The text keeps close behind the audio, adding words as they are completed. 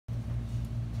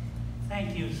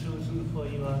Thank you, Susan, for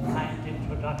your kind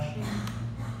introduction.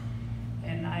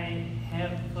 And I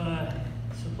have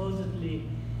supposedly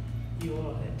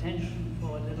your attention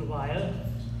for a little while,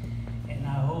 and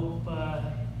I hope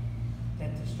that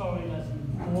the story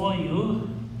doesn't bore you.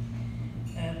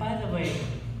 By the way,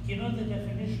 you know the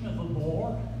definition of a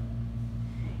bore?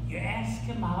 You ask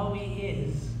him how he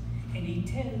is, and he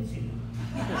tells you.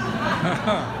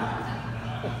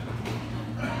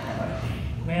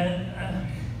 Well,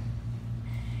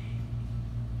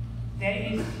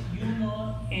 there is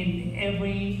humor in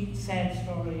every sad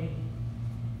story,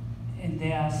 and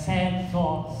there are sad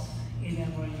thoughts in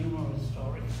every humorous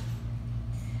story.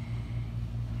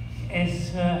 As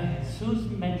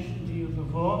Susan mentioned to you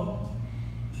before,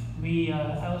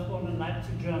 I was born in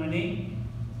Leipzig, Germany,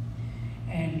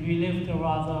 and we lived a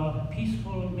rather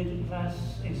peaceful middle-class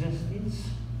existence.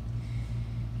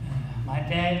 My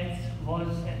dad was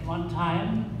at one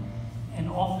time an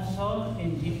officer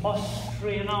in the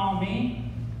Austrian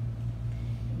army,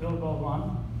 World War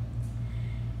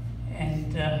I,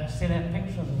 and still have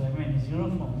pictures of him in his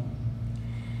uniform.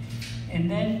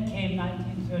 And then came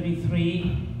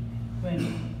 1933,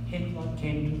 when Hitler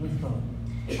came to the throne.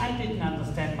 I didn't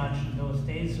understand much in those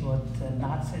days what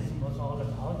Nazism was all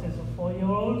about as a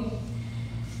 4-year-old.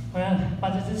 Well,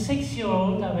 but as a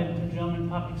 6-year-old, I went to German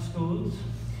public schools,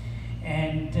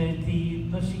 and the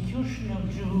persecution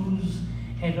of Jews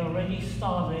had already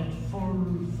started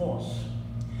full force.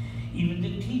 Even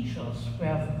the teachers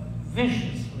were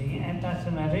viciously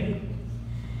anti-Semitic.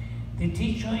 The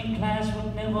teacher in class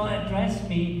would never address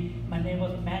me. My name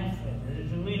was Manfred. It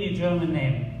is a really German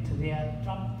name. Today I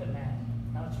dropped the man.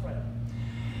 Now it's Fred.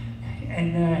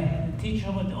 And the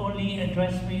teacher would only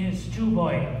address me as Jew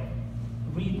boy.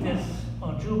 Read this,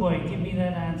 or Jew boy, give me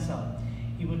that answer.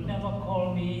 He would never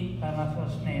call me by my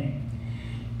first name.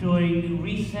 During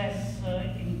recess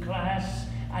in class,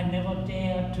 I never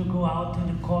dared to go out in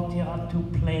the courtyard to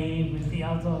play with the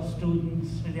other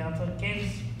students, with the other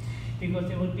kids, because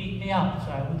they would beat me up.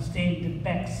 So I would stay in the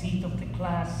back seat of the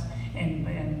class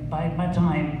and bide my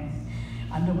time.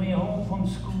 On the way home from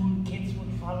school, kids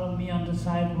would follow me on the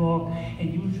sidewalk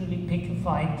and usually pick a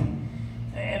fight.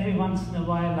 Every once in a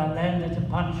while I landed a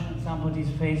punch in somebody's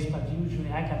face, but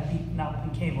usually I got beaten up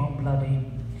and came home bloody.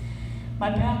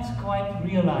 My parents quite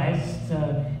realized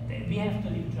that we have to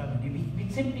leave Germany. We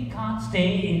simply can't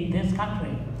stay in this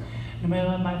country. No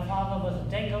matter, my father was a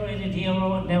decorated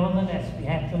hero, nevertheless we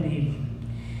had to leave.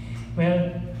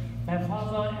 Well, my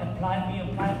father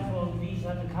applied for a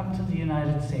visa to come to the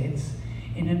United States.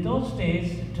 And in those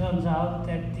days, it turns out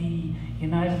that the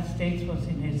United States was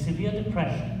in a severe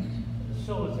depression.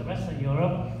 So was the rest of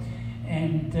Europe,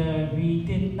 and we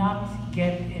did not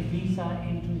get a visa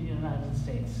into the United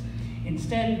States.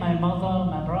 Instead, my mother,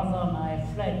 my brother, and I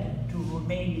fled to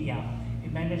Romania. We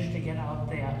managed to get out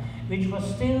there, which was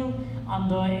still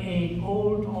under an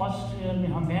old Austrian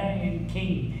Hungarian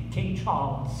king, King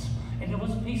Charles, and it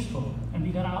was peaceful, and we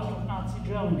got out of Nazi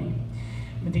Germany.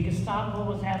 But the Gestapo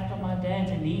was after my dad,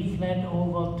 and he fled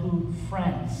over to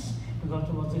France, because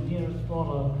it was the nearest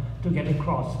border to get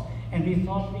across. And we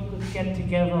thought we could get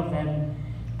together then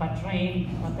by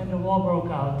train, but then the war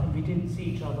broke out and we didn't see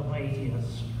each other for 8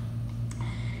 years.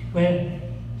 Well,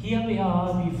 here we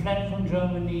are, we fled from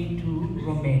Germany to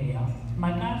Romania.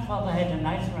 My grandfather had a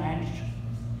nice ranch,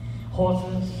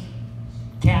 horses,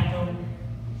 cattle,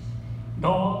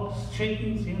 dogs,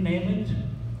 chickens, you name it.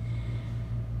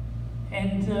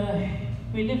 And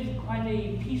we lived quite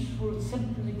a peaceful,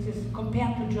 simple existence.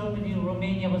 Compared to Germany,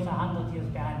 Romania was 100 years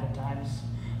behind the times.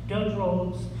 Dirt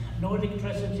roads, no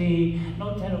electricity,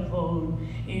 no telephone.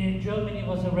 Germany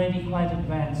was already quite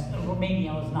advanced.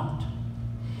 Romania was not.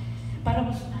 But it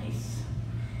was nice.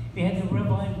 We had a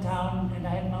river in town, and I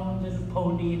had my own little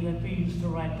pony that we used to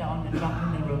ride down and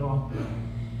jump in the river.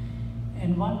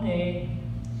 And one day,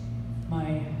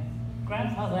 my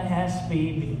grandfather asked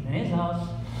me in his house,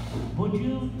 would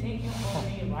you take your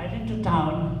pony right into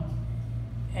town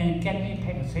and get me a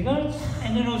pack of cigarettes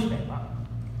and a newspaper?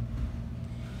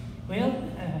 Well,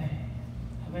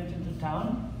 I went into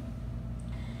town,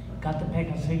 got the pack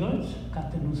of cigarettes,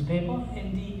 got the newspaper,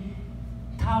 and the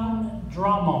town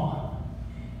drama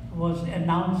was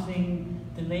announcing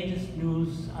the latest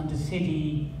news on the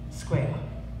city square.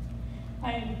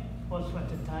 I was, at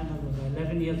the time, I was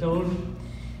 11 years old.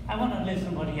 I wanted to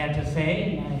listen to what he had to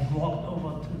say, and I walked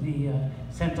over to the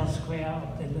center square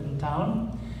of the little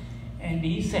town, and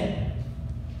he said,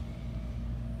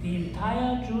 the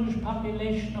entire Jewish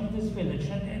population of this village,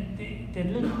 and the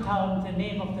little town, the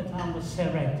name of the town was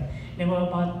Seret. There were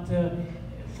about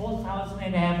 4,000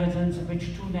 inhabitants, of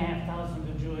which 2,500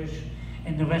 were Jewish,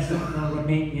 and the rest of the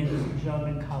Romanians,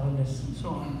 German colonists, and so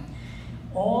on.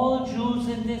 All Jews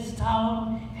in this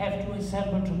town have to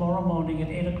assemble tomorrow morning at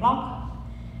 8 o'clock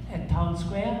at Town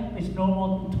Square with no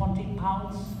more than 20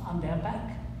 pounds on their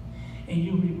back. And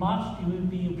you will be marched, you will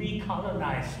be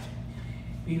recolonized.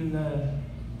 You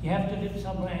have to live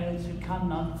somewhere else, you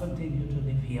cannot continue to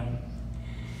live here.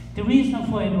 The reason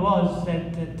for it was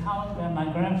that the town where my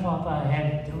grandfather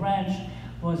had the ranch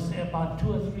was about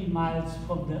 2 or 3 miles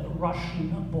from the Russian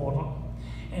border.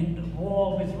 And the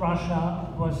war with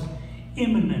Russia was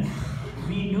imminent.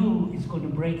 We knew it's going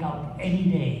to break out any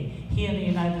day. Here in the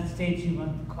United States, you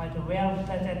weren't quite aware of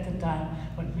that at the time,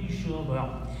 but we sure were.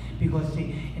 Because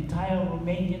the entire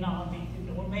Romanian army,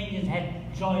 the Romanians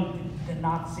had joined the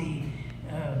Nazi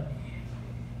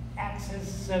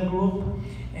Axis group,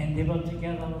 and they were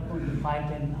together going to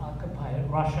fight and occupy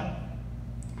Russia.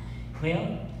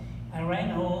 Well, I ran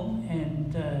home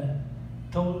and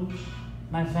told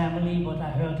my family what I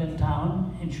heard in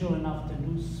town, and sure enough, the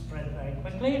news spread very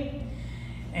quickly,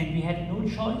 and we had no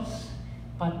choice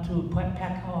but to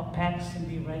pack our packs and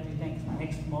be ready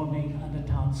next morning on the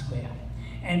town square.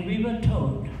 And we were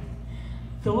told,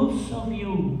 those of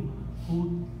you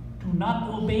who do not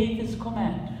obey this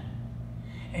command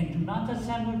and do not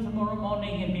assemble tomorrow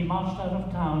morning and be marched out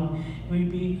of town will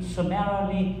be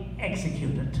summarily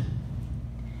executed.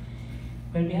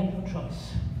 Well, we had no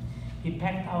choice. We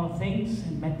packed our things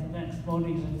and met the next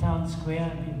morning at the town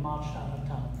square, and we marched out of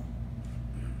town.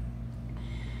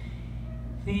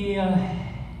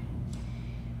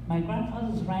 My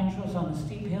grandfather's ranch was on a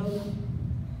steep hill.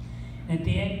 At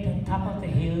the top of the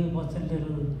hill was a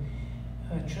little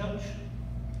church,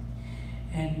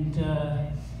 and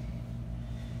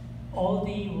all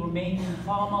the Romanian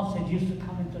farmers that used to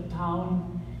come into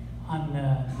town on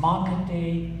market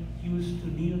day used to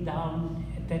kneel down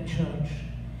at that church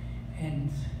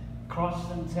and cross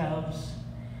themselves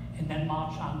and then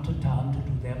march on to town to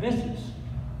do their business.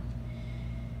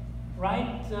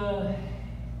 Right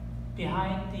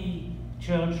behind the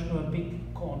church were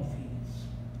big cornfields.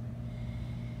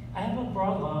 I have a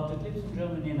brother that lives in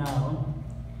Germany now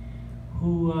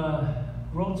who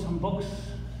wrote some books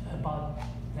about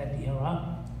that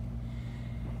era,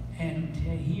 and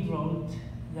he wrote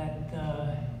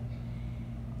that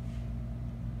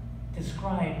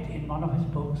described in one of his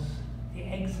books the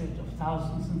exit of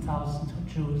thousands and thousands of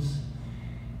Jews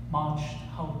marched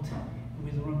out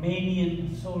with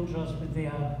Romanian soldiers with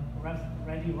their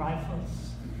ready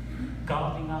rifles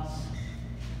guarding us.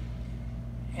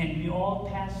 And we all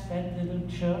passed that little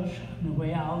church on the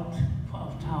way out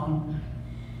of town.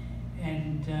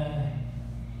 And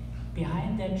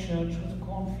behind that church was a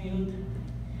cornfield.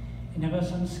 And there were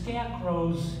some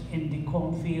scarecrows in the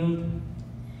cornfield.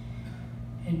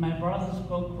 And my brother's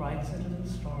book writes a little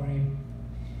story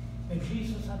where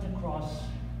Jesus on the cross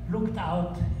looked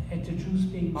out at the Jews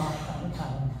being marched out of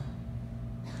town.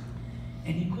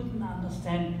 And he couldn't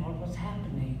understand what was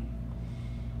happening.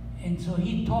 And so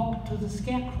he talked to the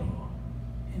scarecrow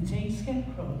and saying,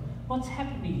 "Scarecrow, what's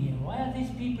happening here? Why are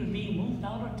these people being moved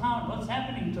out of town? What's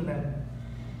happening to them?"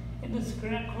 And the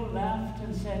scarecrow laughed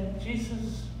and said,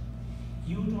 "Jesus,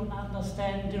 you don't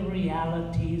understand the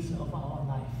realities of our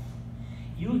life.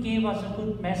 You gave us a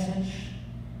good message,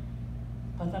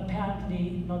 but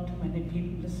apparently not too many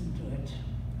people listen to it."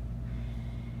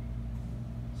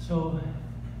 So,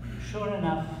 sure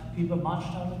enough, we were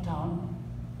marched out of town.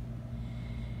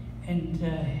 And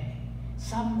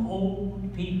some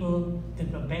old people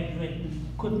that were bedridden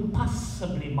couldn't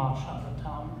possibly march out of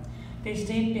town. They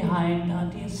stayed behind on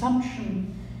the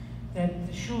assumption that,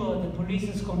 sure, the police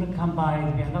is going to come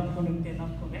by. They're not going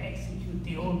to execute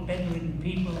the old bedridden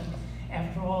people.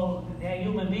 After all, they're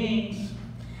human beings.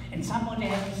 And somebody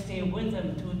had to stay with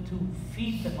them to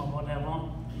feed them or whatever.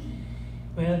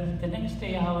 Well, the next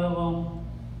day, however,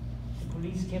 the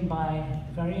police came by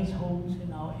various homes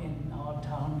in our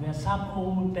town where some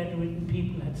old bedridden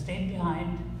people had stayed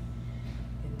behind.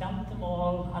 They dumped them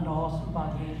all on a horse and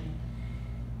buggy,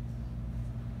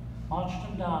 marched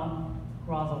them down,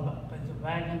 rather with the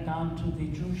wagon down to the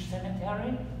Jewish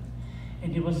cemetery,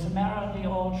 and they were summarily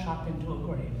all shot into a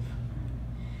grave.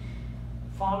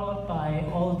 Followed by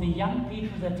all the young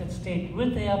people that had stayed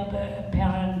with their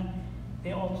parent,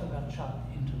 they also got shot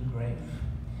into the grave.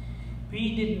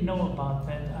 We didn't know about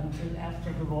that until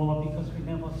after the war, because we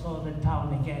never saw the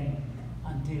town again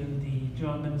until the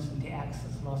Germans and the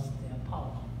Axis lost their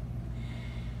power.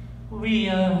 We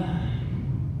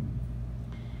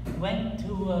went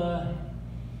to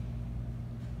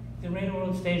the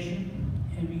railroad station,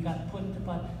 and we got put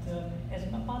about as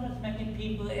many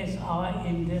people as are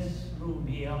in this room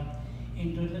here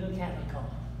into a little cattle car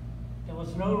There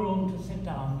was no room to sit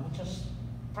down. We just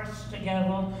pressed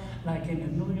together like in a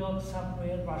New York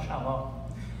subway at rush hour.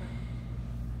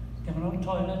 There were no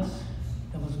toilets,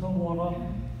 there was no water,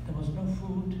 there was no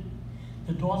food.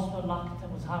 The doors were locked, there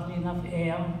was hardly enough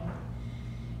air.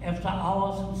 After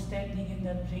hours of standing in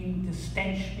that thing, the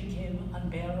stench became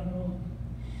unbearable.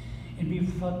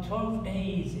 And for 12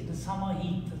 days in the summer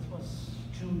heat, this was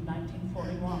June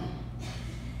 1941,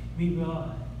 we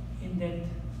were in that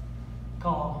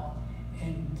car,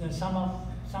 and some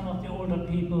of the older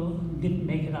people didn't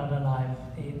make it out alive.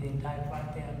 They died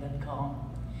right there in that car.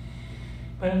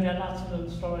 Well, there are lots of little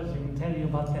stories I can tell you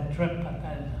about that trip, but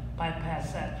I'll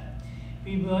bypass that.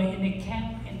 We were in a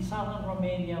camp in southern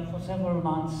Romania for several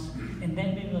months, and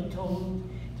then we were told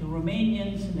the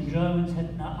Romanians and the Germans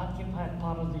had now occupied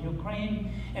part of the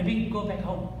Ukraine, and we could go back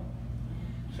home.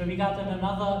 So we got on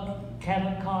another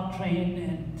cattle car train,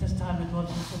 and this time it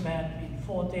wasn't so bad. In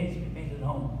 4 days we made it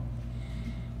home.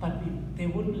 But they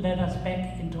wouldn't let us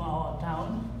back into our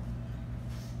town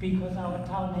because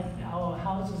our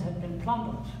houses had been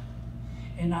plundered,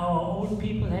 and our old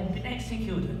people had been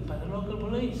executed by the local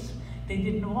police. They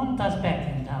didn't want us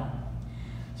back in town.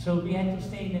 So we had to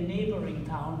stay in a neighboring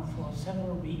town for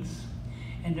several weeks.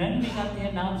 And then we got the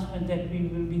announcement that we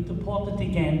will be deported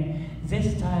again,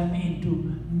 this time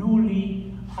into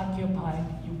newly occupied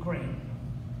Ukraine.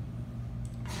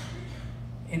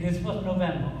 And this was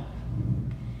November.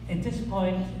 At this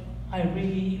point, I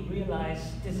really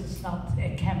realized this is not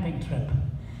a camping trip.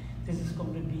 This is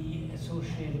going to be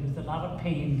associated with a lot of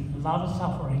pain, a lot of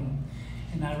suffering.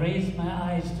 And I raised my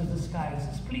eyes to the sky and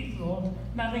says, please, Lord,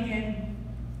 not again.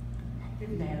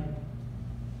 Didn't help.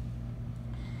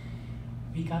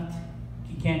 We got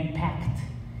again packed,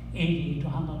 80 to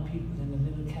 100 people in a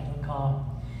little cattle car,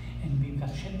 and we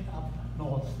got shipped up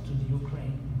north to the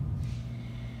Ukraine.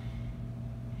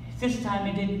 This time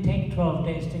it didn't take 12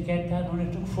 days to get there, it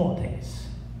only took 4 days.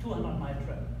 200-mile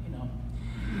trip, you know.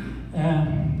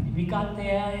 We got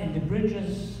there, and the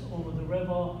bridges over the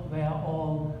river were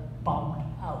all bombed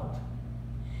out.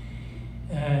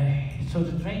 So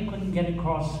the train couldn't get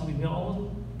across. We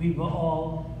were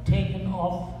all taken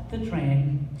off the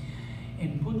train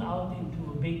and put out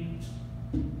into a big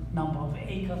number of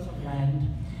acres of land.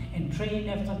 And train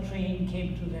after train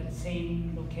came to that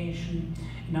same location.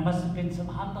 And there must have been some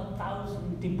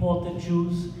 100,000 deported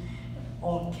Jews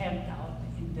all camped out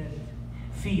in that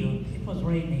field. It was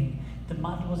raining. The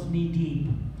mud was knee deep.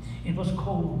 It was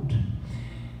cold.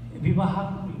 We were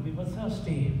hungry. We were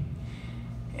thirsty.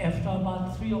 After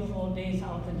about 3 or 4 days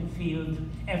out in the field,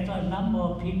 after a number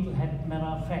of people had, matter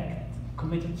of fact,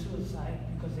 committed suicide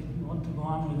because they didn't want to go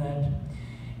on with that,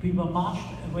 we were marched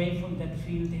away from that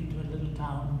field into a little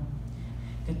town.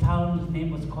 The town's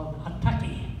name was called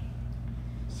Ataki,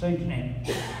 strange name.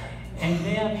 And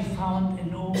there we found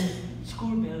an old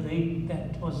school building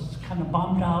that was kind of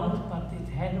bombed out, but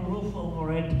it had a roof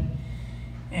over it.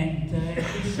 And at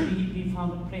least we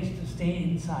found a place to stay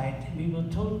inside. We were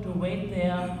told to wait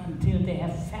there until they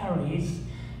have ferries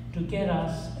to get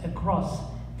us across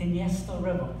the Dniester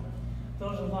River.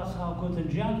 Those of us who are good in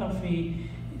geography,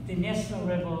 the Dniester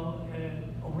River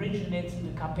originates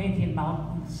in the Carpathian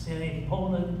Mountains in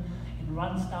Poland and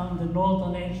runs down the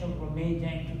northern edge of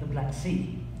Romania into the Black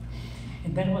Sea.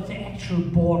 And that was the actual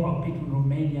border between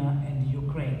Romania and the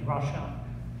Ukraine, Russia.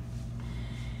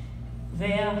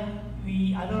 There,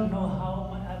 I don't know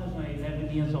how, I was only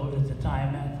 11 years old at the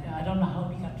time, and I don't know how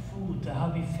we got food,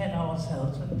 how we fed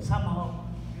ourselves, and somehow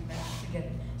we managed to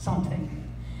get something.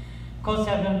 Of course,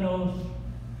 there were no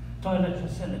toilet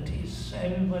facilities.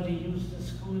 Everybody used the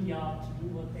schoolyard to do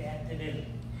what they had to do.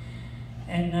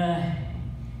 And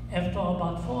after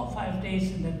about 4 or 5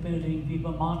 days in that building, we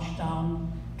were marched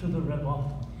down to the river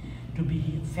to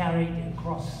be ferried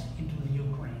across into the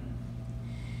Ukraine.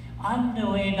 On the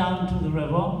way down to the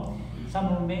river, some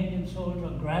Romanian soldier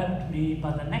grabbed me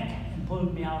by the neck and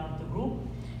pulled me out of the group,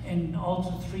 and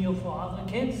also 3 or 4 other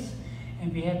kids,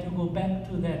 and we had to go back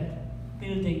to that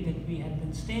building that we had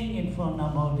been staying in for a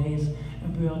number of days,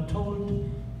 and we were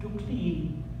told to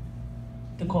clean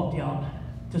the courtyard,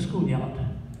 the schoolyard.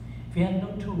 We had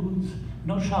no tools,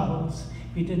 no shovels.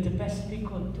 We did the best we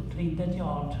could to clean that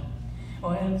yard,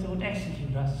 or else they would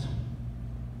execute us.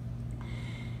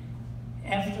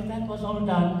 After that was all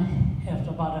done, after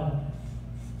about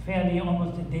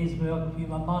almost a day's work, we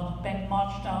were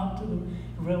marched down to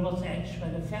the river's edge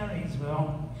where the ferries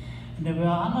were. And there were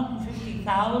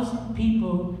 150,000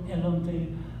 people along the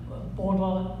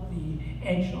border, the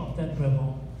edge of that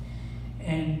river.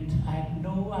 And I had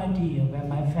no idea where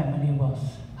my family was.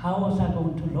 How was I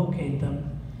going to locate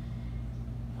them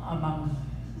among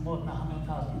more than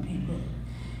 100,000 people?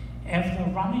 After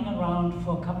running around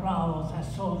for a couple of hours, I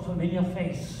saw a familiar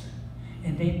face,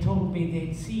 and they told me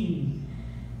they'd seen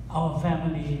our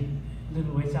family a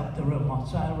little ways up the river.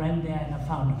 So I ran there and I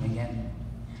found them again.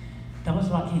 That was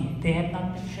lucky. They had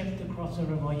not been shipped across the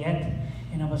river yet,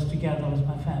 and I was together with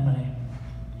my family.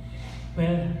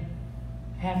 Well,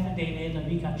 half a day later,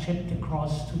 we got shipped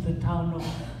across to the town of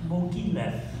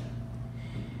Mogilev.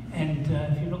 And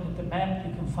if you look at the map,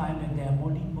 you can find it there,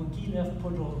 Mogilev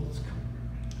Podolsk.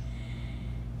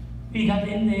 We got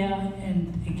in there,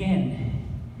 and again,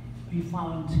 we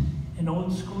found an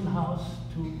old schoolhouse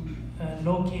to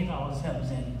locate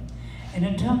ourselves in. And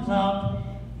it turns out,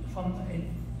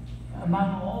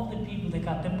 among all the people that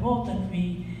got deported,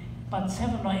 about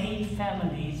 7 or 8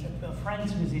 families that were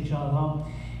friends with each other,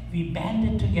 we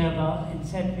banded together and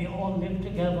said we all live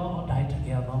together or die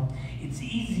together. It's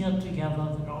easier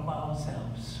together than all by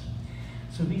ourselves.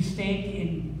 So we stayed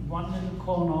in one little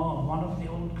corner of one of the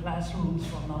old classrooms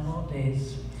for a number of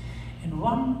days. And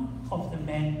one of the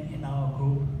men in our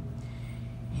group,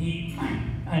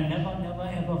 I never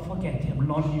ever forget him,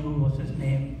 Lonyu was his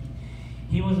name.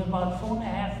 He was about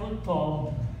 4.5 feet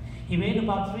tall. He weighed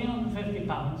about 350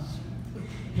 pounds.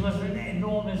 He was an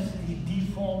enormously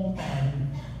deformed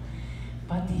man,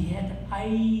 but he had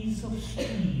eyes of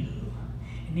steel,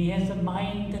 and he has a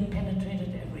mind that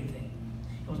penetrated everything.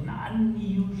 He was an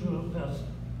unusual person.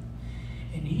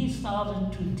 And he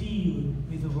started to deal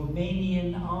with the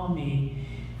Romanian army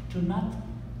to not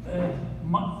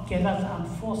get us on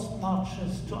forced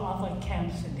marches to other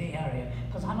camps in the area.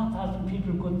 Because 100,000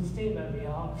 people couldn't stay where we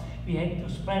are. We had to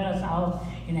spread us out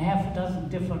in half a dozen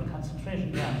different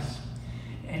concentration camps.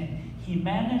 And he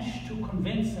managed to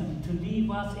convince them to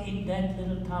leave us in that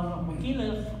little town of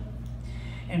Mogilev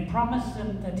and promised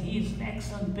them that he is an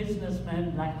excellent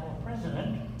businessman like our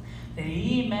president, that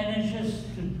he manages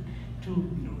to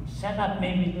set up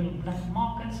maybe a little black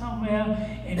market somewhere,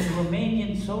 and the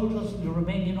Romanian soldiers and the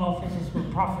Romanian officers will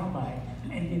profit by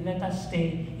it. And they let us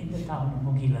stay in the town of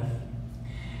Mogilev.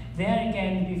 There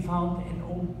again, we found an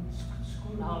old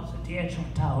schoolhouse at the edge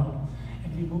of town,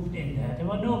 and we moved in there. There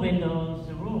were no windows,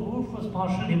 the roof was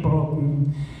partially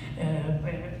broken,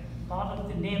 part of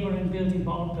the neighboring building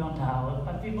were all burnt out,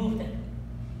 but we moved in.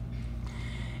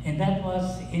 And that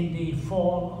was in the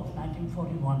fall of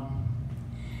 1941.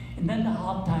 And then the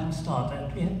hard times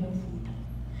started. We had no food.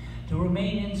 The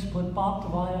Romanians put barbed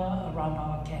wire around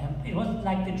our camp. It wasn't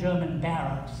like the German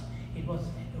barracks. It was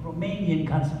a Romanian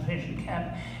concentration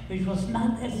camp, which was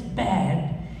not as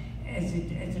bad as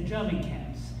the German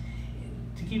camps.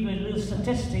 To give you a little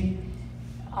statistic,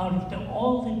 out of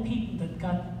all the people that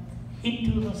got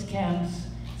into those camps,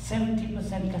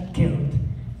 70% got killed,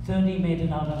 30 made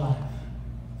it out alive,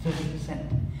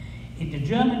 30%. In the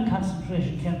German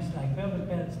concentration camps like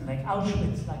Bergen-Belsen, like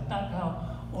Auschwitz, like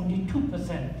Dachau, only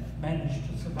 2% managed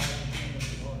to survive at the end of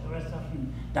the war. The rest of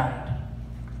them died.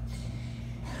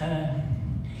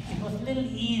 It was a little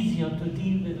easier to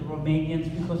deal with the Romanians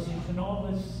because you can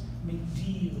always make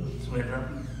deals with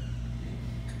them.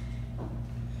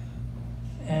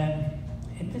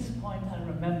 At this point, I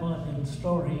remember a little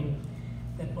story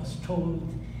that was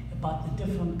told about the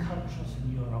different cultures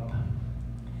in Europe.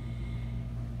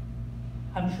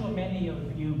 I'm sure many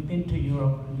of you have been to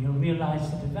Europe and you realize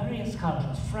that the various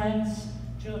cultures, France,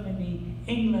 Germany,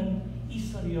 England,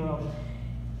 Eastern Europe,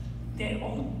 they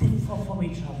all differ from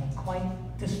each other quite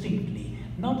distinctly,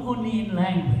 not only in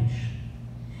language,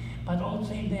 but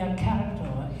also in their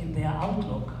character, in their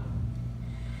outlook,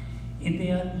 in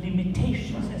their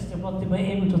limitations as to what they were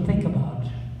able to think about.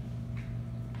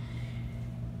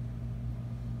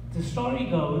 The story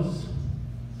goes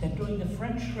that during the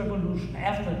French Revolution,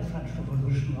 after the French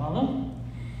Revolution rather,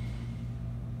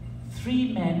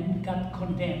 3 men got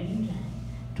condemned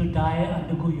to die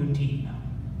under guillotine.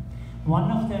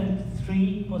 One of the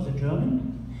 3 was a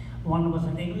German, one was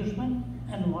an Englishman,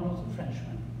 and one was a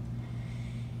Frenchman.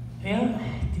 Well,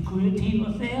 the guillotine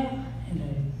was there, and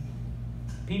the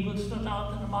people stood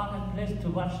out in the marketplace to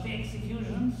watch the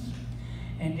executions,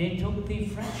 and they took the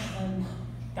Frenchman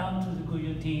down to the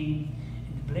guillotine,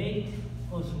 and the blade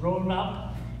was rolled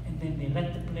up, and then they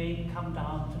let the blade come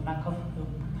down to knock off the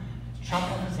chop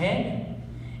off his head,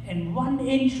 and 1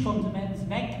 inch from the man's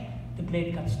neck, the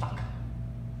blade got stuck.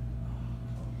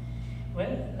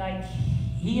 Well, like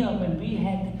here, when we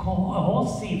had a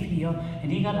horse thief here,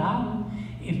 and he got hung,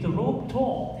 if the rope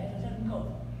tore, they had to let him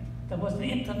go. That was the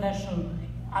international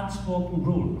unspoken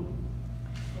rule.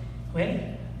 Well,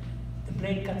 the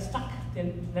blade got stuck.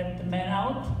 They let the man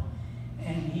out,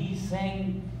 and he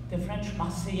sang the French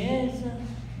Marseillaise,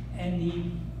 and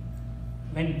he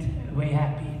went away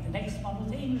happy. The next one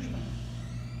was the Englishman.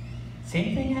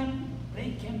 Same thing happened.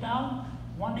 Blade came down,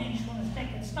 1 inch from his neck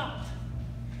and stopped.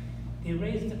 They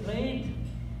raised the blade,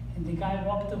 and the guy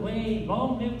walked away.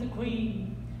 Long live the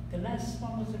Queen. The last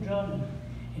one was a German.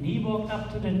 And he walked up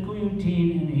to the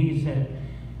guillotine and he said,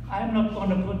 I'm not going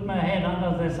to put my head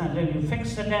under this until you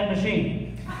fix the damn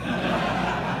machine.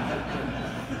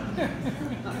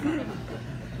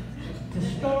 The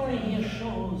story here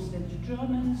shows that the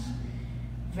Germans,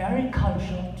 very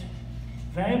cultured,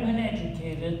 very well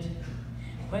educated,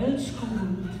 well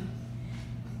schooled,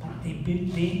 but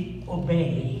they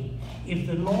obey. If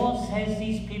the law says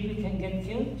these people can get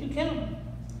killed, you kill them.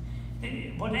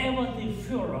 Whatever the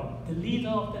Führer, the leader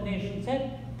of the nation,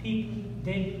 said, people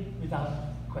did without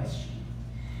question.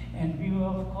 And we were,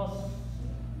 of course,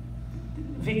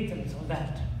 victims of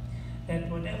that. That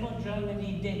whatever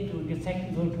Germany did during the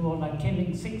Second World War, like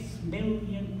killing 6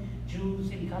 million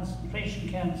Jews in concentration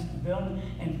camps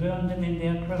and burn them in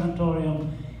their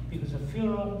crematorium, because the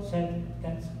Führer said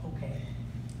that's okay.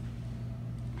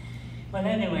 But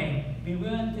anyway, we were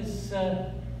in this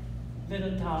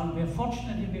little town where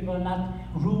fortunately we were not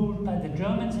ruled by the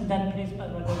Germans in that place,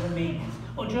 but by the Romanians.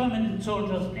 Or German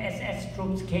soldiers and SS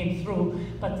troops came through,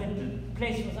 but the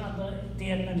place was under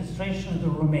the administration of the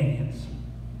Romanians.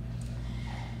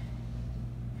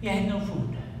 We had no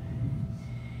food.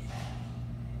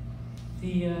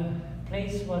 The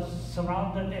place was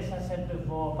surrounded, as I said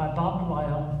before, by barbed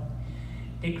wire.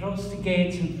 They closed the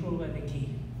gates and threw away the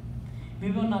key.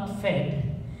 We were not fed.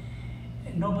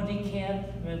 Nobody cared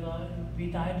whether we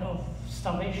died of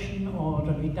starvation or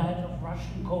whether we died of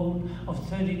Russian cold of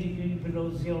 30 degrees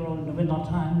below zero in the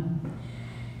wintertime.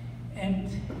 And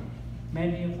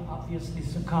many have obviously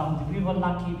succumbed. We were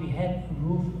lucky we had a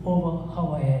roof over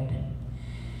our head.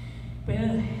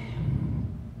 Well,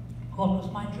 what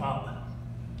was my job?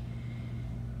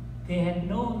 They had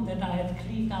known that I had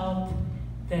cleaned out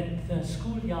that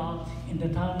schoolyard in the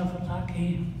town of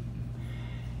Otaki.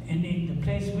 And in the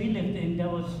place we lived in, there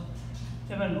were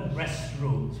no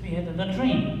restrooms. We had a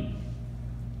latrine.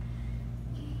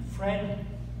 Fred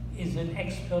is an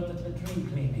expert at latrine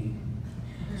cleaning.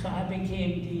 So I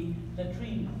became the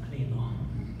latrine cleaner.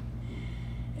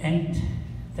 And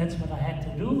that's what I had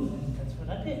to do, and that's what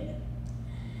I did.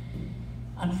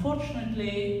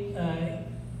 Unfortunately,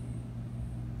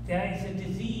 there is a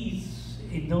disease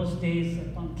in those days that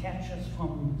one catches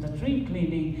from latrine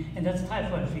cleaning, and that's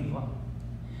typhoid fever.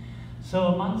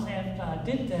 So months after I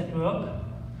did that work,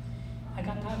 I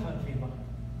got typhoid fever.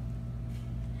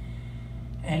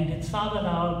 And it started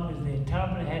out with a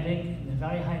terrible headache and a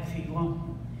very high fever.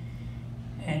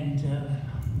 And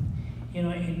you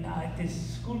know,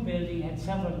 this school building had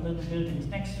several little buildings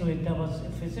next to it. There was a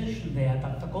physician there,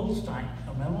 Dr. Goldstein,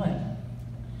 remember him?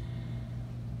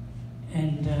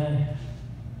 And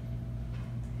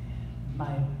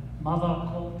my mother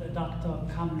called the doctor,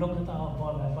 come look at our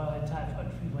boy, my boy had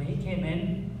typhoid fever. He came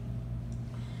in,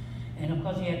 and of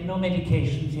course he had no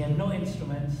medications, he had no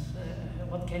instruments.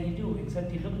 What can he do?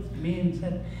 Except he looked at me and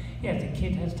said, yeah, the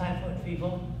kid has typhoid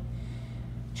fever.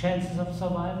 Chances of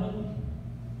survival?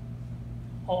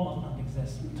 Almost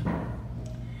non-existent.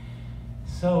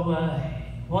 So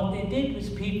what they did was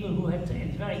people who had,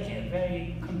 it's very,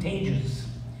 very contagious.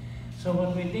 So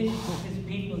what we did with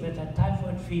people that had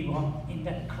typhoid fever in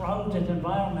that crowded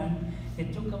environment, they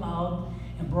took them out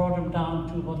and brought them down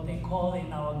to what they call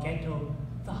in our ghetto,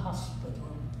 the hospital.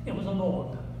 It was a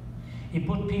morgue. He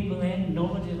put people in,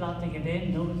 nobody's allowed to get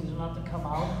in, nobody's allowed to come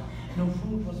out, no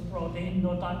food was brought in,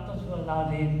 no doctors were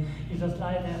allowed in. You just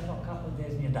lie there for a couple of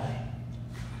days and you die.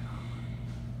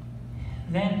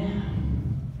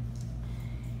 Then,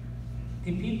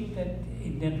 the people that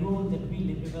in that room that we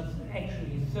lived, there was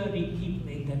actually 30 people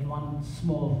in that one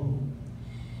small room,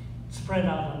 spread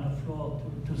out on the floor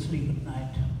to sleep at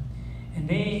night. And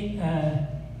they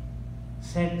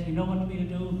said, you know what we'll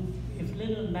do? If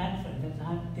little Manfred,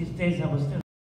 at these days I was still